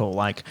practical,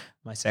 like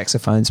my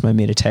saxophone's my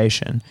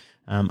meditation.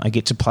 I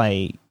get to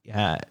play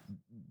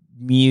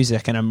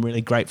music, and I'm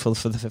really grateful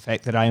for the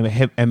fact that I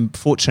am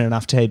fortunate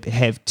enough to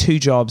have two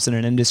jobs in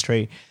an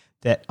industry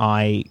that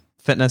I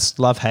fitness,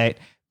 love, hate,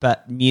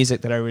 but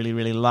music that I really,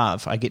 really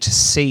love. I get to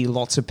see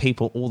lots of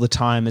people all the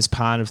time as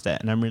part of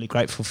that, and I'm really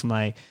grateful for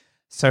my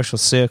social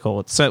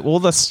circle. So all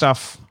this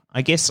stuff,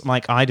 I guess,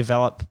 like I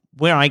develop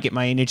where I get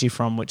my energy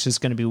from, which is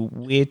going to be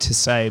weird to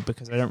say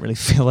because I don't really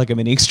feel like I'm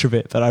an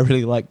extrovert, but I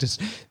really like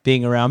just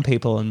being around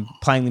people and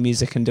playing the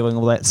music and doing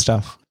all that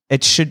stuff.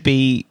 It should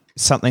be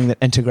something that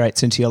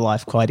integrates into your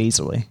life quite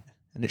easily,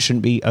 and it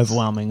shouldn't be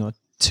overwhelming or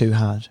too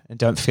hard, and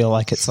don't feel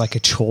like it's like a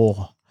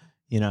chore.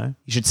 You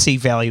should see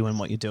value in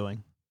what you're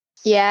doing.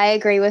 Yeah, I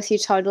agree with you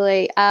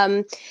totally.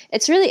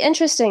 It's really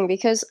interesting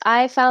because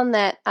I found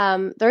that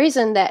the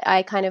reason that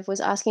I kind of was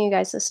asking you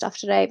guys this stuff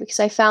today, because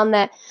I found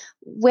that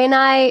when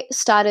I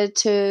started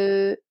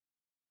to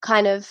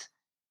kind of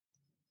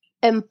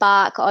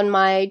embark on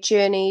my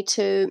journey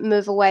to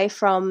move away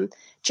from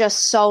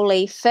just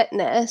solely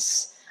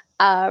fitness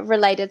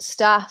related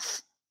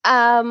stuff,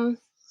 and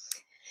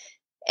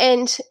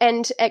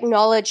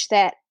acknowledge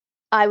that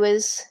I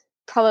was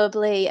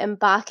probably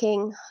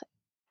embarking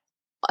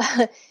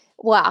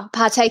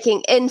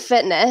partaking in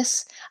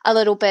fitness a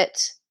little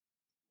bit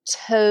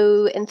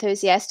too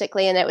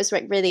enthusiastically, and it was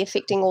really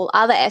affecting all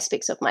other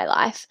aspects of my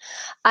life.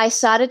 I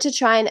started to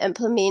try and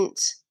implement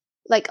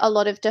like a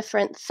lot of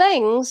different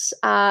things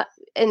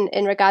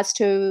in regards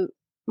to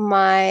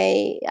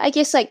my, I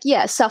guess,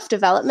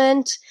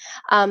 self-development,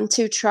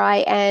 to try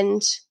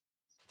and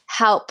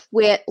help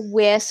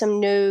wear some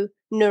new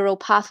neural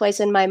pathways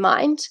in my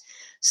mind.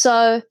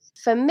 So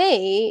for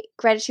me,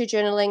 gratitude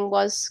journaling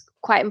was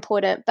quite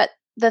important, but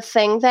the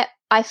thing that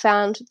I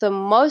found the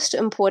most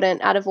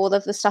important out of all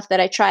of the stuff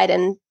that I tried,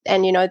 and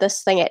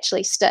this thing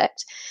actually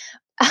sticked,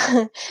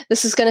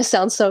 this is going to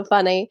sound so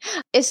funny,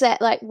 is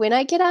that like when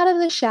I get out of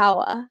the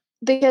shower,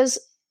 because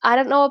I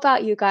don't know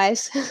about you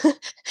guys,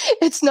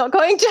 it's not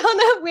going down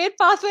a weird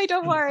pathway,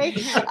 don't worry.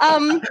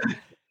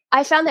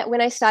 I found that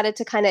when I started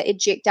to kind of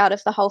eject out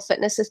of the whole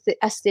fitness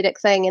aesthetic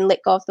thing and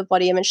let go of the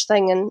body image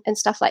thing and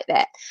stuff like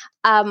that,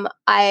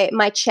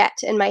 my chat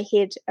in my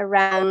head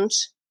around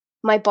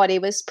my body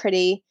was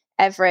pretty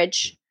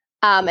average.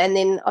 And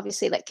then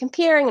obviously like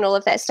comparing and all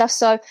of that stuff.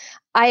 So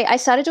I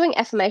started doing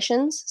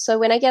affirmations. So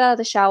when I get out of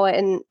the shower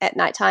at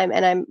nighttime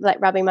and I'm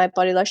like rubbing my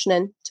body lotion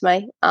into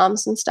my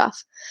arms and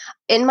stuff,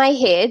 in my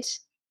head,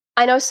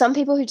 I know some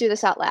people who do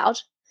this out loud,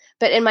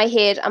 but in my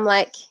head, I'm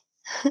like,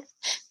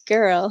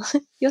 girl,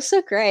 you're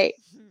so great.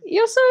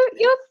 You're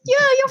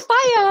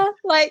fire.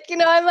 Like,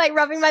 I'm like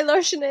rubbing my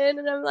lotion in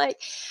and I'm like,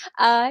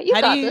 how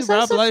do you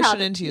rub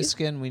lotion into your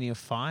skin when you're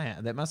fire?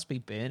 That must be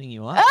burning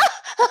you up.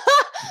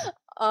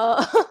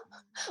 Oh,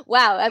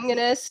 wow. I'm going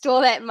to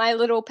store that in my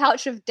little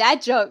pouch of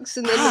dad jokes.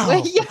 And then,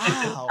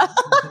 wow.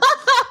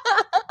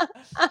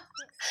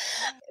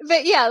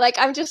 But yeah, like,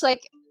 I'm just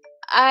like,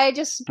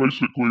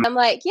 I'm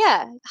like,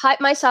 yeah,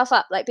 hype myself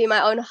up, like be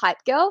my own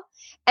hype girl.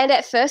 And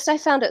at first I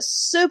found it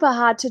super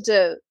hard to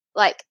do.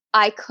 Like,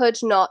 I could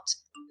not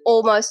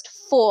almost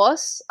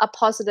force a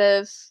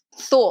positive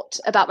thought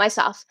about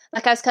myself.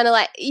 Like, I was kind of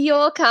like,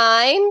 you're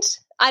kind.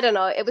 I don't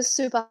know. It was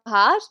super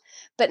hard.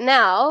 But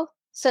now,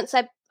 since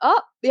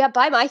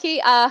bye,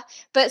 Mikey.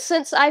 But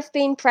since I've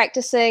been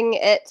practicing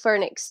it for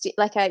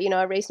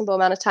a reasonable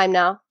amount of time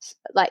now,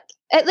 like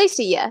at least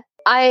a year,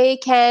 I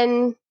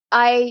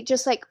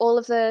just like all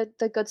of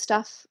the good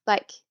stuff,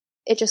 like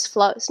it just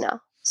flows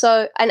now.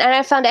 So, and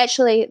I found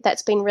actually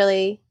that's been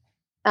really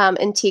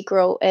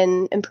integral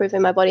in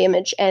improving my body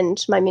image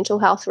and my mental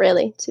health,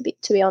 really, to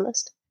be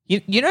honest.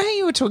 You know how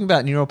you were talking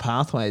about neural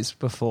pathways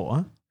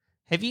before?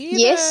 Have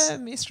you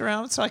ever messed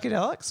around with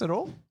psychedelics at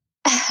all?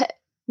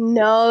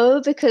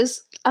 No,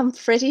 because I'm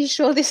pretty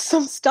sure there's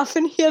some stuff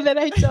in here that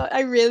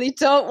I really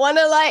don't want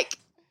to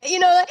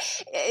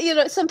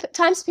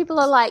sometimes people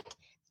are like,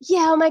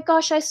 yeah, oh my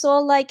gosh, I saw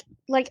like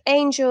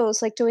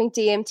angels like doing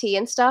DMT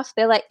and stuff.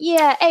 They're like,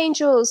 yeah,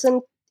 angels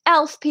and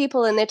elf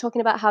people, and they're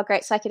talking about how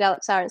great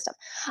psychedelics are and stuff.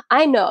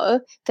 I know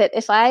that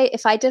if I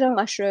did a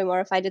mushroom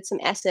or if I did some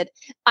acid,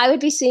 I would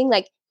be seeing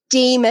like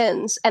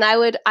demons, and I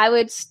would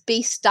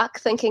be stuck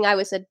thinking I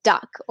was a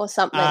duck or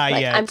something.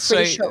 I'm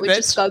pretty sure it would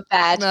just go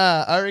bad.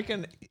 Nah, I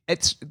reckon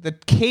it's the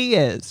key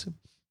is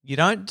you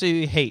don't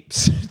do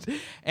heaps,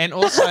 and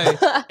also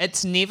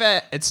it's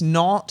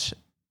not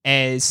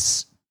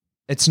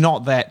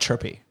that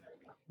trippy,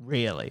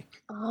 really.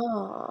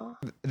 Oh.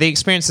 The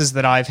experiences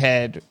that I've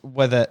had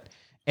with it,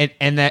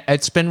 and that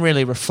it's been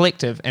really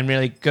reflective and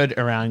really good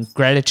around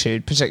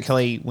gratitude,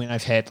 particularly when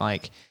I've had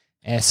like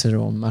acid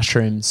or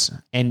mushrooms,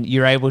 and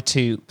you're able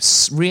to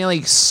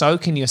really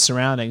soak in your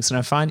surroundings. And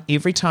I find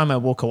every time I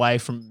walk away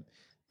from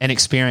an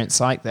experience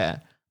like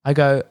that, I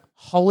go,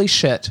 holy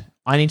shit,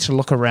 I need to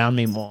look around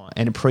me more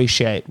and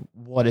appreciate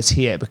what is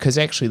here, because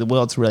actually the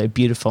world's really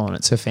beautiful and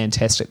it's a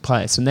fantastic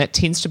place. And that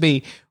tends to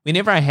be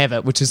whenever I have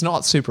it, which is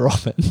not super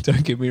often,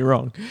 don't get me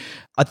wrong.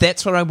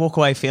 That's what I walk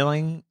away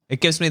feeling.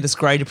 It gives me this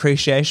great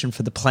appreciation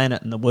for the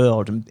planet and the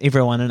world and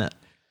everyone in it.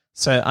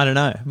 So I don't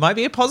know. Might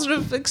be a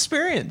positive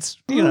experience,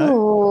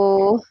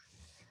 Ooh.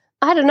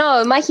 I don't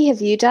know. Mikey,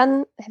 have you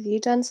done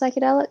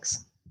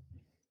psychedelics?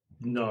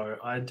 No,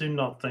 I do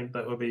not think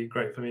that would be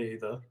great for me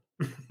either.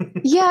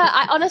 Yeah,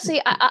 I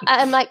honestly,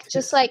 I'm like,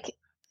 just like,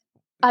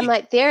 I'm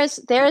like, there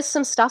is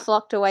some stuff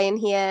locked away in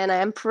here, and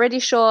I'm pretty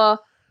sure.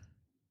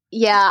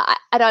 Yeah,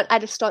 I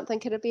just don't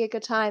think it'd be a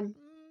good time.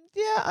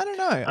 Yeah, I don't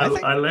know.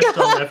 I left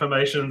on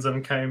affirmations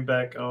and came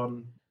back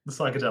on the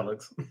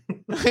psychedelics.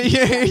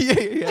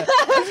 yeah.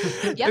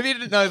 Yep. If you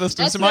didn't know,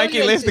 listeners, That's Mikey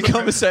what left the it is.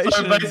 conversation.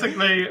 So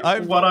basically,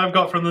 what I've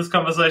got from this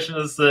conversation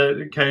is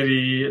that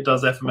Katie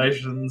does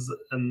affirmations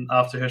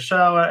after her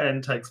shower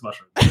and takes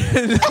mushrooms.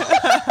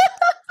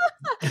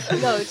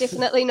 No,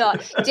 definitely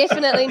not.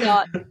 Definitely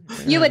not.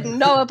 You would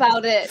know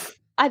about it.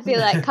 I'd be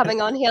like coming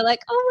on here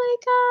like, oh my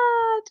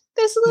god,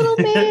 this little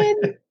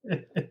man.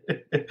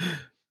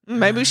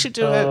 Maybe we should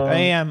do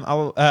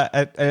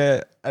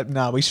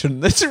no, we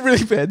shouldn't. That's a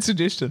really bad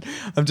suggestion.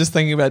 I'm just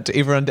thinking about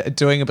everyone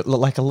doing a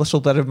little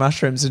bit of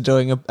mushrooms and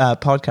doing a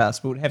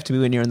podcast. But it would have to be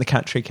when you're in the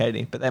country,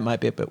 Katie. But that might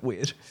be a bit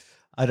weird.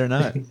 I don't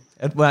know.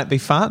 It might be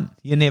fun.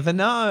 You never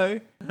know.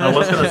 I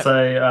was going to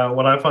say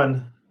what I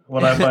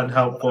find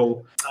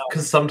helpful,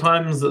 because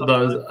sometimes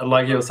those,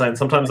 like you were saying,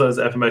 sometimes those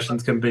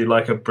affirmations can be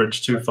like a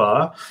bridge too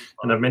far.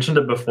 And I've mentioned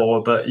it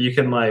before, but you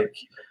can, like,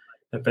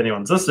 if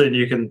anyone's listening,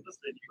 you can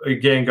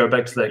again go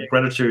back to that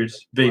gratitude.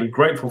 Being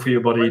grateful for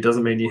your body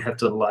doesn't mean you have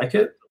to like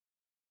it,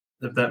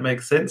 if that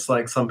makes sense.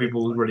 Like, some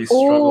people really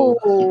struggle.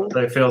 Ooh.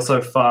 They feel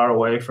so far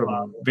away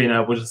from being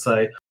able to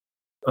say,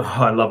 oh,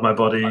 I love my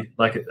body,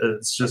 like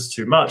it's just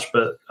too much.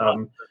 But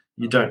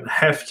you don't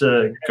have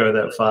to go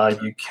that far.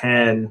 You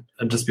can,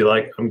 and just be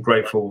like, I'm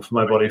grateful for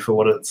my body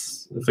for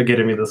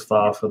getting me this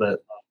far, for that.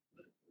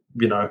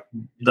 You know,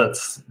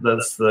 that's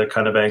the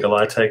kind of angle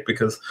I take,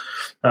 because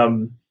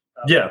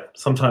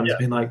sometimes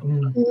being like,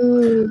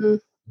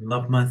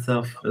 love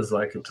myself is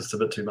like just a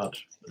bit too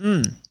much.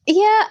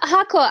 Yeah,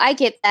 hardcore, I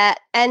get that.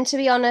 And to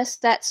be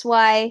honest, that's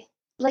why,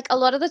 like, a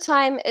lot of the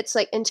time it's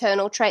like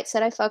internal traits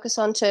that I focus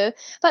on too,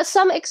 but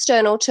some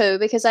external too,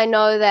 because I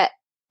know that,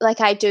 like,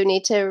 I do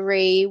need to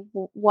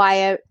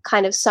rewire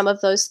kind of some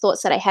of those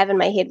thoughts that I have in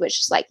my head, which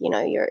is like, you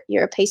know,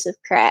 you're a piece of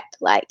crap,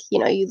 like, you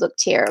know, you look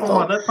terrible.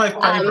 Oh, that's my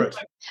favorite.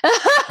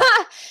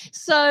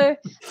 So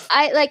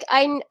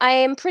I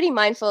am pretty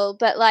mindful,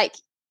 but like,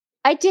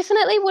 I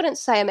definitely wouldn't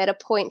say I'm at a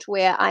point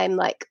where I'm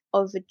like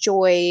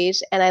overjoyed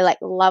and I like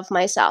love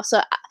myself.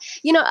 So,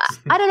 you know,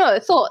 I don't know.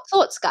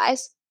 Thoughts,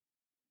 guys.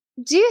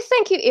 Do you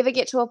think you ever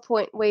get to a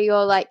point where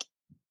you're like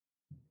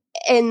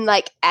in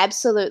like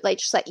absolute, like,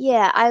 just like,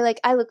 yeah, I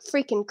look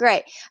freaking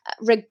great,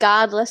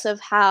 regardless of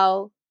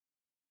how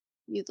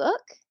you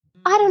look?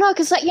 I don't know,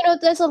 because, like, you know,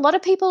 there's a lot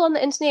of people on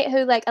the internet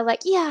who like are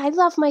like, yeah, I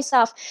love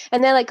myself,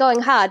 and they're like going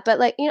hard, but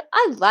like, you know,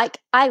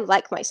 I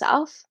like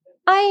myself,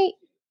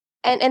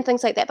 and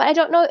things like that. But I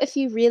don't know if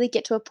you really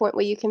get to a point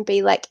where you can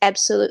be like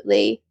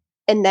absolutely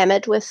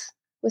enamored with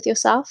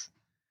yourself.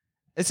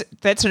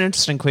 That's an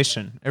interesting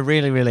question. It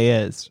really, really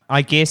is.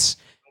 I guess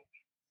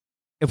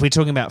if we're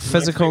talking about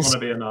physical, I want to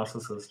be a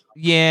narcissist.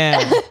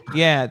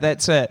 Yeah,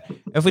 that's it.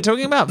 If we're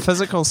talking about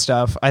physical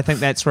stuff, I think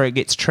that's where it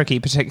gets tricky,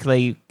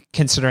 particularly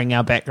considering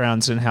our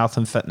backgrounds in health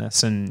and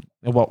fitness and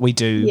what we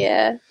do.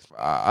 Yeah.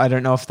 I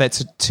don't know if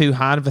that's too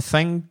hard of a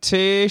thing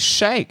to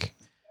shake.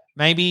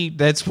 Maybe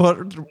that's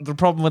what the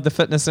problem with the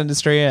fitness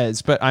industry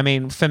is. But I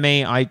mean, for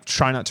me, I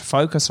try not to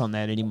focus on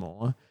that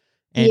anymore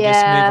and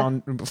just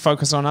move on,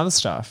 focus on other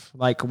stuff,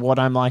 like what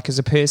I'm like as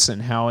a person,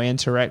 how I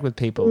interact with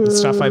people, the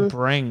stuff I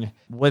bring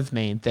with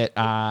me that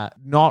are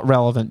not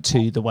relevant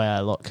to the way I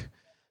look.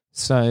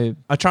 So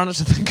I try not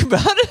to think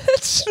about it.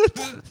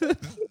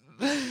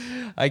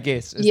 I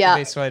guess is the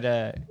best way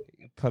to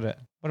put it.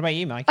 What about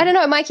you, Mikey? I don't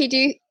know, Mikey,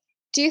 do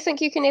you think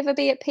you can ever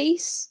be at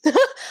peace?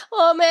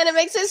 Oh man, it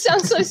makes it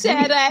sound so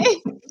sad, eh?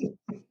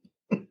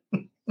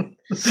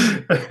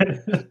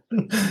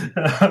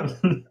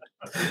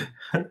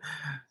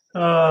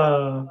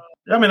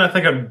 I mean, I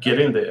think I'm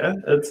getting there.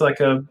 It's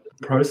like a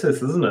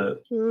process, isn't it?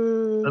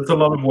 It's a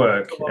lot of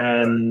work,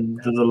 and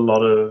there's a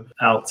lot of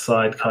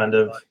outside kind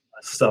of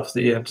stuff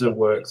that you have to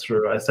work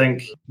through. I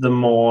think the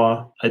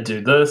more I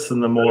do this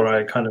and the more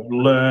I kind of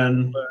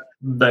learn,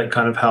 that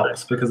kind of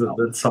helps, because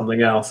it's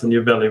something else and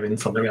you're valuing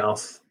something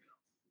else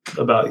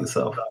about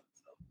yourself.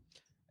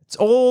 It's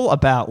all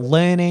about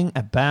learning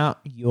about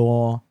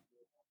yourself.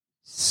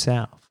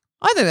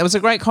 I think that was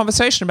a great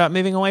conversation about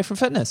moving away from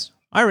fitness.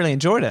 I really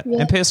enjoyed it.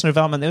 And personal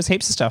development, there was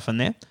heaps of stuff in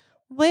there.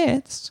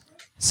 Let's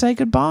say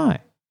goodbye.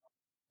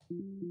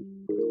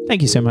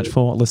 Thank you so much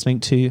for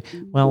listening to,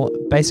 well,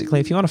 basically,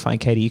 if you want to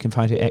find Katie, you can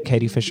find her at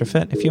Katie Fisher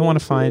Fit. If you want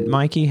to find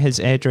Mikey, his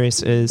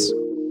address is,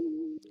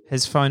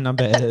 his phone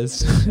number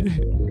is,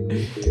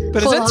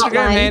 but his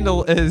Instagram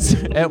handle is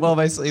at, well,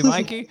 basically,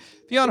 Mikey.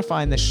 If you want to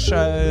find the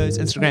show's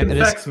Instagram, you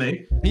can fax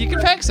me. You can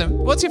fax him.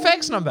 What's your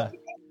fax number?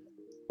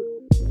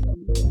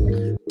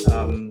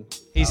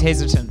 He's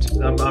hesitant.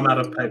 I'm out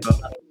of paper.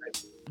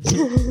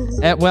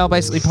 At Well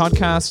Basically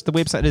Podcast, the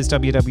website is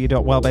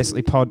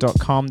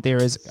www.wellbasicallypod.com. There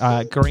is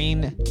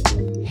green,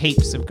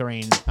 heaps of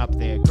green up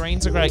there.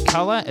 Green's a great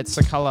colour. It's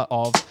the colour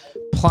of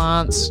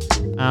plants.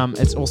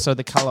 It's also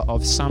the colour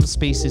of some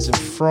species of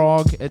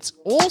frog. It's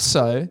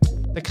also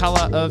the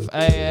color of,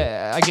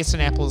 I guess,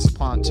 an apple is a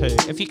plant too.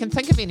 If you can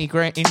think of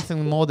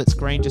anything more that's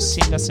green, just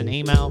send us an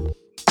email.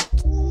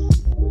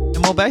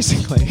 And well,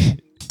 basically,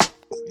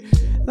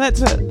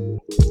 that's it.